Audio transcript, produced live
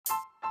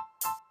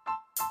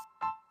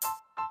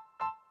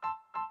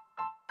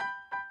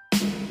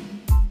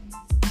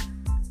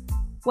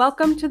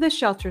Welcome to The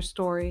Shelter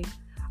Story,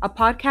 a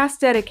podcast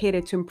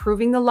dedicated to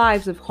improving the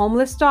lives of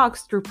homeless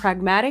dogs through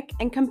pragmatic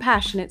and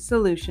compassionate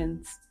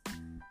solutions.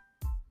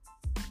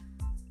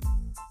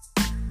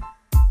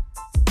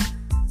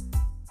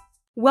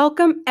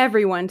 Welcome,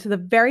 everyone, to the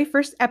very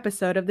first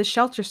episode of The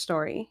Shelter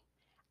Story.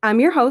 I'm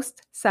your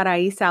host,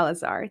 Sarai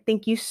Salazar.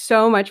 Thank you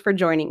so much for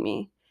joining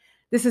me.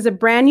 This is a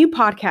brand new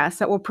podcast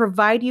that will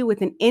provide you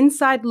with an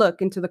inside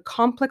look into the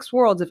complex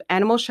worlds of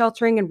animal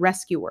sheltering and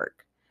rescue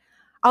work.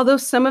 Although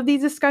some of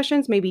these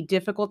discussions may be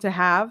difficult to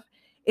have,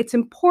 it's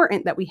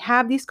important that we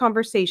have these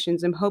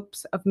conversations in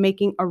hopes of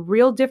making a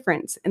real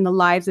difference in the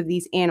lives of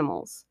these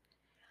animals.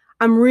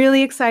 I'm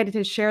really excited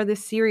to share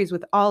this series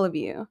with all of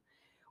you.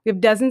 We have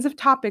dozens of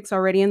topics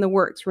already in the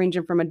works,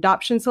 ranging from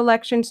adoption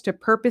selections to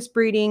purpose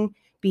breeding,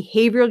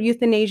 behavioral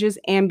euthanasias,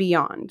 and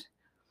beyond.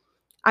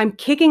 I'm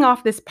kicking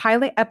off this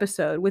pilot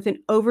episode with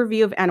an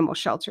overview of animal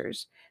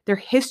shelters, their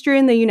history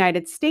in the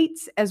United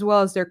States, as well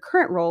as their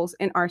current roles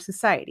in our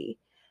society.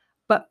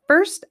 But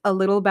first, a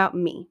little about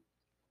me.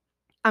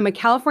 I'm a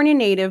California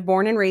native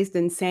born and raised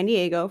in San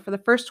Diego for the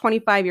first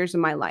 25 years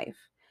of my life.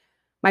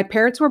 My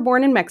parents were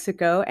born in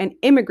Mexico and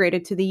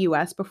immigrated to the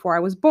US before I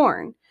was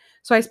born.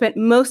 So I spent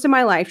most of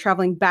my life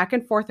traveling back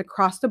and forth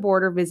across the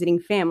border visiting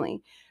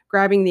family,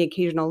 grabbing the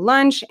occasional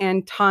lunch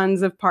and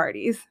tons of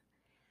parties.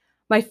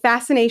 My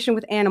fascination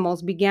with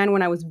animals began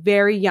when I was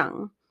very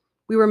young.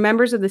 We were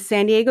members of the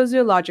San Diego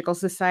Zoological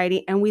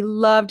Society and we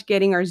loved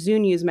getting our Zoo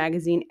News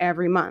magazine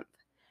every month.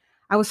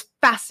 I was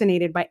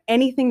fascinated by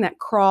anything that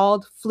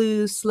crawled,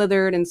 flew,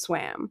 slithered, and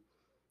swam.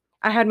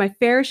 I had my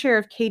fair share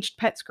of caged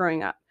pets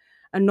growing up,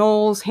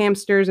 anoles,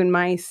 hamsters, and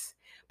mice,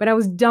 but I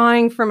was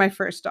dying for my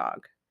first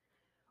dog.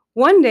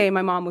 One day,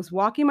 my mom was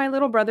walking my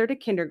little brother to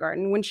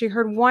kindergarten when she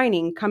heard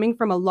whining coming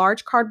from a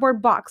large cardboard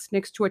box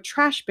next to a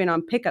trash bin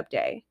on pickup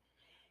day.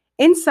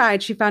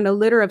 Inside, she found a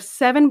litter of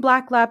 7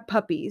 black lab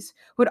puppies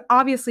who had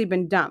obviously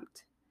been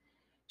dumped.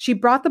 She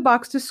brought the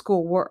box to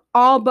school where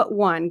all but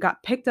one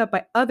got picked up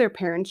by other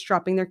parents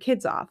dropping their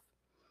kids off.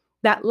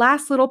 That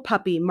last little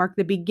puppy marked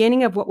the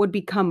beginning of what would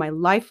become my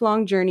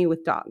lifelong journey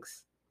with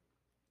dogs.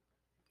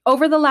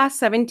 Over the last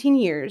 17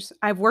 years,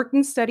 I've worked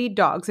and studied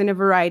dogs in a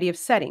variety of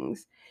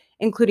settings,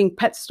 including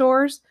pet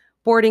stores,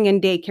 boarding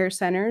and daycare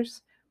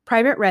centers,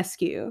 private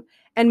rescue,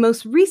 and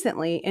most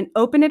recently, an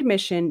open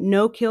admission,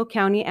 no-kill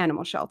county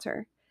animal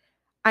shelter.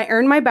 I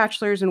earned my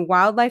bachelor's in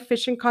wildlife,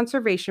 fish, and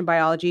conservation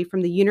biology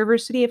from the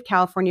University of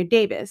California,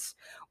 Davis,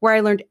 where I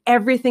learned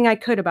everything I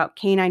could about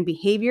canine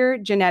behavior,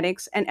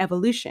 genetics, and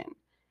evolution.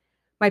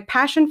 My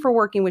passion for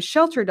working with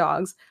shelter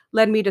dogs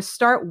led me to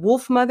start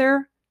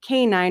Wolfmother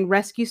Canine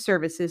Rescue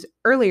Services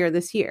earlier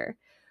this year,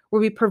 where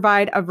we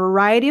provide a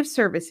variety of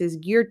services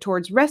geared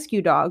towards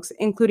rescue dogs,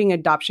 including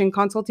adoption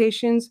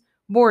consultations,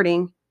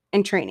 boarding,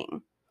 and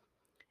training.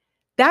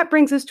 That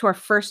brings us to our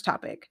first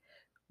topic.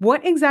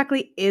 What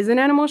exactly is an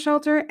animal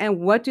shelter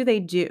and what do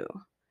they do?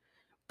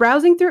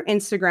 Browsing through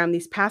Instagram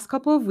these past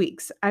couple of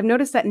weeks, I've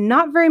noticed that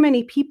not very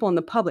many people in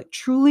the public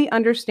truly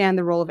understand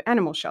the role of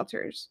animal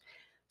shelters.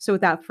 So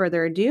without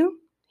further ado,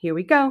 here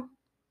we go.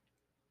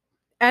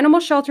 Animal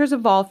shelters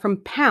evolved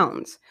from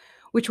pounds,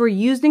 which were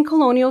used in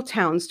colonial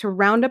towns to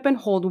round up and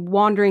hold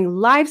wandering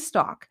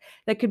livestock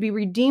that could be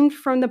redeemed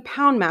from the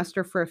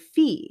poundmaster for a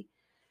fee.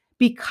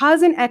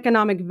 Because an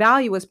economic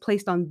value was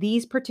placed on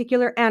these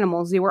particular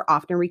animals, they were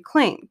often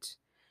reclaimed.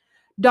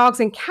 Dogs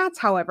and cats,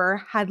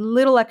 however, had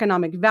little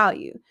economic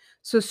value,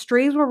 so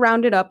strays were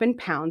rounded up in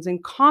pounds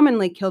and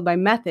commonly killed by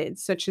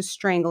methods such as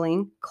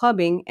strangling,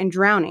 clubbing, and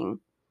drowning.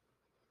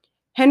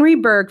 Henry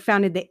Berg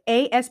founded the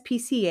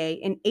ASPCA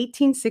in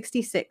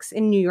 1866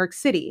 in New York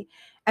City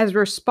as a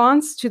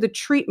response to the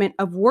treatment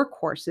of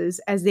workhorses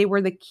as they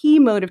were the key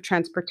mode of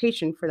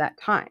transportation for that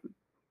time.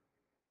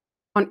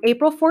 On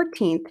April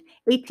 14,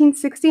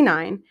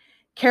 1869,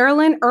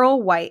 Carolyn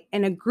Earl White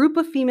and a group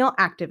of female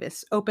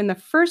activists opened the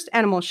first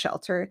animal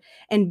shelter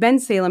in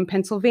Bensalem,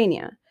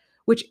 Pennsylvania,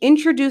 which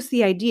introduced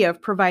the idea of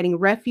providing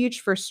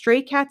refuge for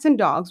stray cats and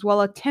dogs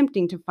while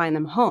attempting to find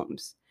them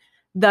homes.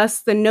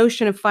 Thus, the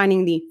notion of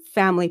finding the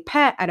family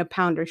pet at a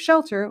pound or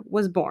shelter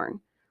was born.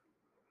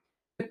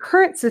 The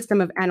current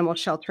system of animal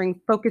sheltering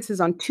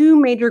focuses on 2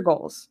 major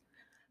goals.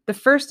 The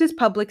first is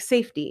public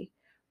safety,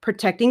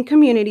 protecting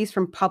communities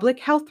from public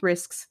health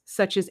risks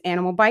such as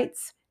animal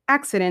bites,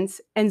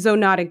 accidents, and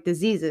zoonotic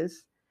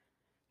diseases.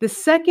 The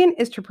second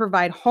is to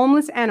provide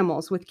homeless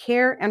animals with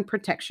care and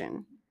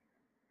protection.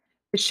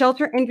 The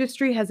shelter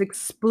industry has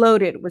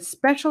exploded with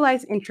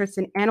specialized interests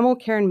in animal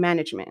care and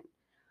management.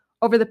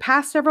 Over the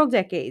past several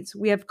decades,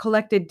 we have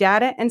collected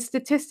data and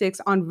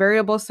statistics on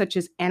variables such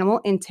as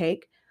animal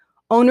intake,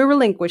 owner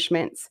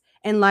relinquishments,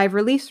 and live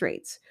release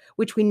rates,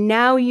 which we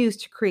now use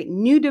to create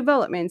new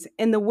developments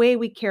in the way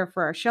we care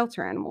for our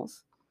shelter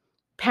animals.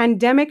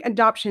 Pandemic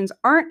adoptions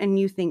aren't a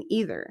new thing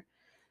either.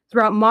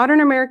 Throughout modern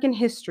American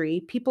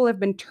history, people have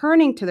been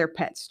turning to their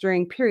pets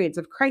during periods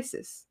of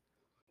crisis.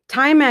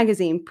 Time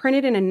magazine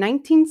printed in a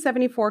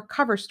 1974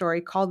 cover story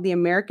called The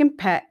American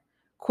Pet,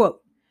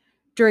 quote,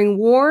 "During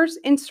wars,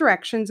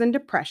 insurrections, and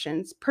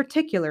depressions,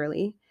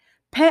 particularly,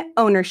 Pet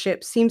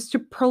ownership seems to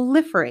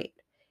proliferate,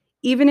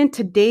 even in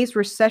today's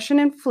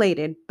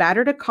recession-inflated,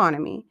 battered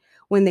economy,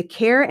 when the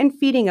care and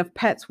feeding of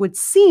pets would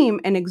seem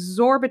an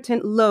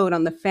exorbitant load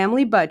on the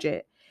family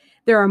budget.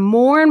 There are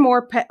more and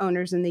more pet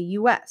owners in the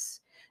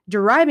US,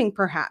 deriving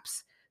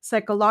perhaps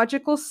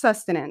psychological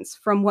sustenance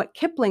from what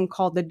Kipling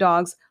called the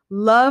dog's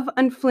love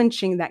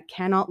unflinching that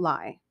cannot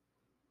lie.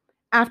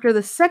 After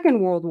the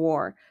Second World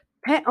War,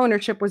 pet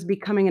ownership was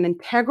becoming an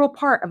integral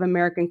part of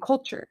American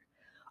culture.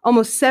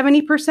 Almost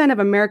 70% of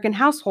American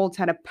households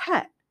had a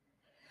pet.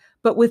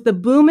 But with the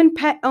boom in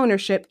pet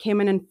ownership came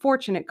an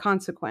unfortunate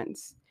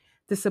consequence.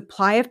 The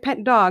supply of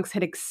pet dogs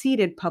had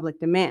exceeded public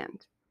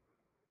demand.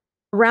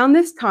 Around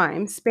this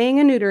time, spaying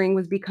and neutering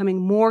was becoming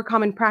more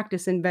common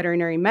practice in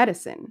veterinary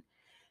medicine.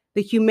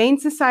 The Humane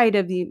Society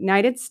of the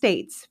United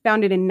States,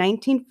 founded in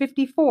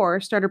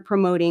 1954, started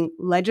promoting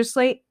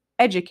legislate,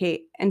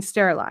 educate, and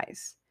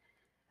sterilize.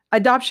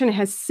 Adoption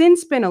has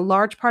since been a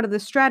large part of the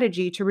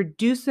strategy to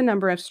reduce the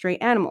number of stray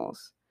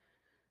animals.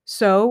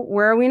 So,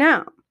 where are we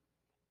now?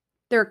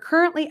 There are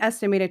currently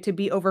estimated to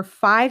be over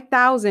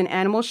 5,000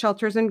 animal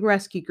shelters and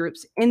rescue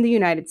groups in the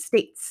United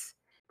States,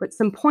 but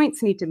some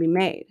points need to be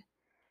made.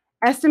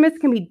 Estimates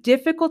can be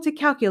difficult to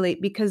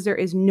calculate because there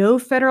is no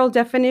federal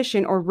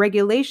definition or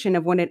regulation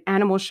of what an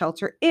animal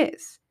shelter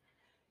is.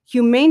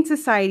 Humane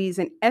societies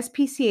and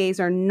SPCAs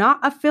are not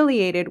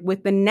affiliated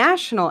with the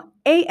national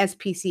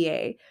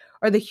ASPCA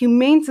or the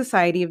Humane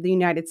Society of the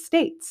United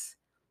States.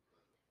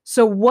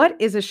 So, what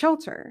is a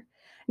shelter?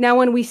 Now,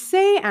 when we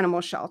say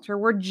animal shelter,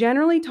 we're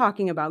generally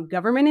talking about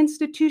government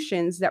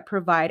institutions that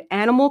provide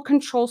animal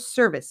control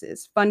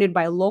services funded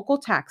by local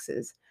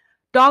taxes,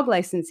 dog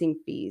licensing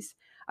fees,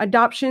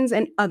 adoptions,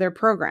 and other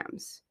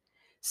programs.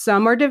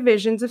 Some are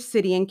divisions of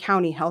city and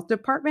county health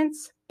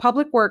departments,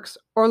 public works,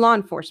 or law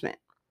enforcement.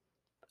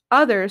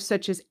 Others,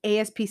 such as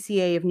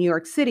ASPCA of New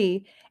York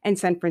City and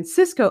San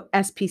Francisco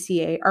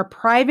SPCA, are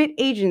private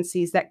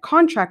agencies that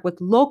contract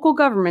with local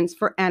governments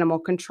for animal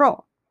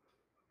control.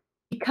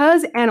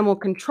 Because animal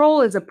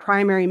control is a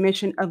primary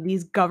mission of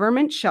these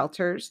government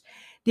shelters,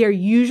 they are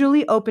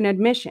usually open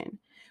admission,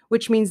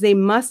 which means they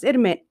must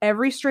admit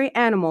every stray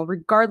animal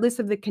regardless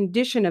of the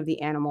condition of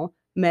the animal,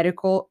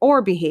 medical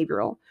or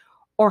behavioral,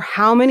 or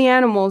how many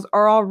animals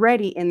are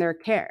already in their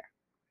care.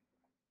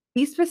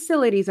 These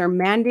facilities are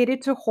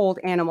mandated to hold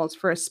animals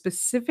for a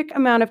specific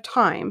amount of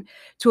time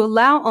to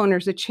allow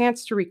owners a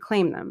chance to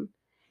reclaim them.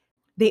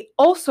 They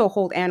also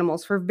hold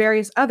animals for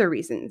various other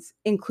reasons,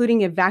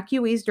 including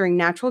evacuees during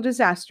natural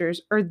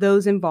disasters or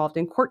those involved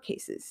in court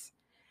cases.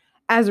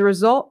 As a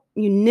result,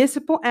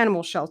 municipal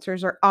animal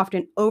shelters are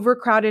often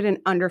overcrowded and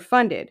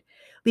underfunded,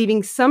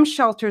 leaving some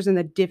shelters in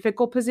the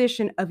difficult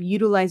position of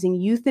utilizing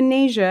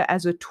euthanasia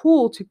as a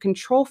tool to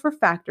control for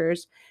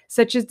factors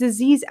such as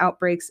disease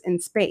outbreaks in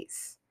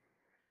space.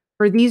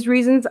 For these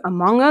reasons,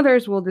 among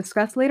others we'll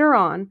discuss later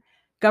on,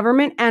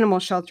 government animal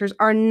shelters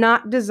are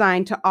not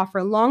designed to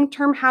offer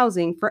long-term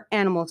housing for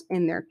animals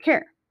in their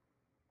care.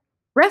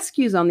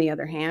 Rescues, on the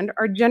other hand,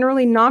 are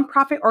generally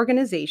nonprofit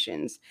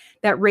organizations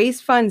that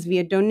raise funds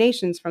via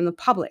donations from the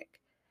public.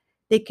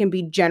 They can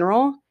be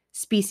general,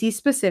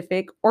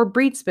 species-specific, or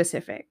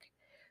breed-specific.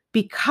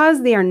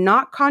 Because they are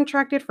not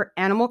contracted for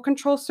animal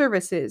control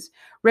services,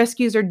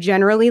 rescues are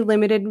generally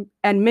limited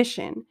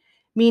admission,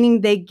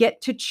 meaning they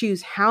get to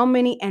choose how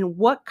many and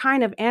what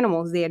kind of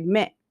animals they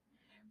admit.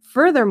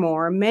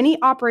 Furthermore, many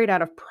operate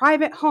out of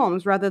private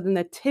homes rather than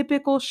the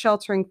typical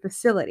sheltering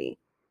facility.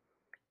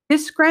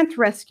 This grants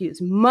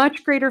rescues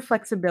much greater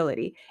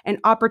flexibility and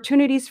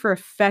opportunities for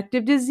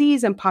effective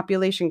disease and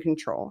population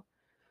control.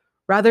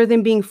 Rather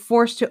than being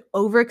forced to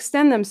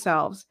overextend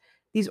themselves,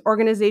 these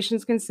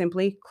organizations can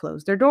simply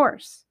close their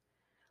doors.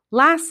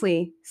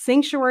 Lastly,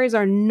 sanctuaries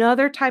are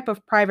another type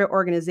of private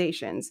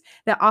organizations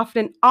that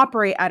often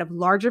operate out of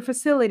larger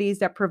facilities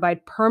that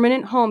provide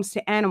permanent homes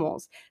to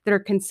animals that are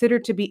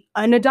considered to be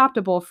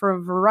unadoptable for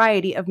a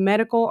variety of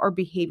medical or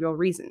behavioral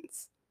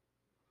reasons.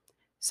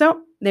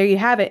 So, there you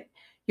have it,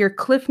 your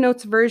Cliff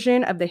Notes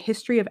version of the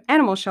history of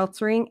animal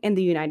sheltering in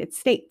the United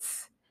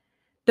States.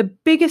 The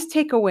biggest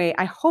takeaway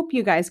I hope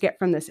you guys get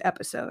from this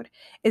episode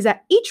is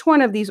that each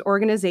one of these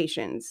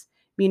organizations,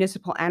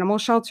 municipal animal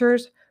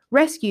shelters,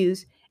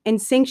 rescues,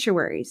 and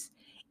sanctuaries,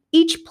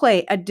 each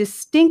play a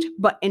distinct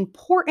but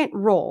important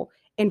role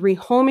in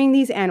rehoming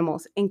these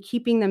animals and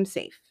keeping them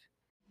safe.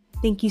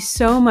 Thank you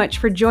so much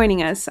for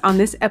joining us on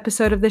this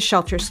episode of The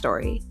Shelter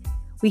Story.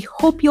 We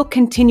hope you'll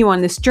continue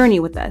on this journey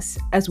with us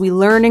as we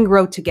learn and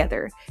grow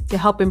together to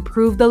help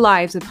improve the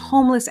lives of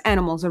homeless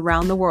animals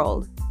around the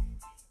world.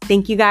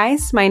 Thank you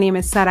guys. My name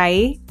is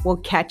Sarai. We'll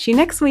catch you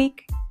next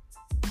week.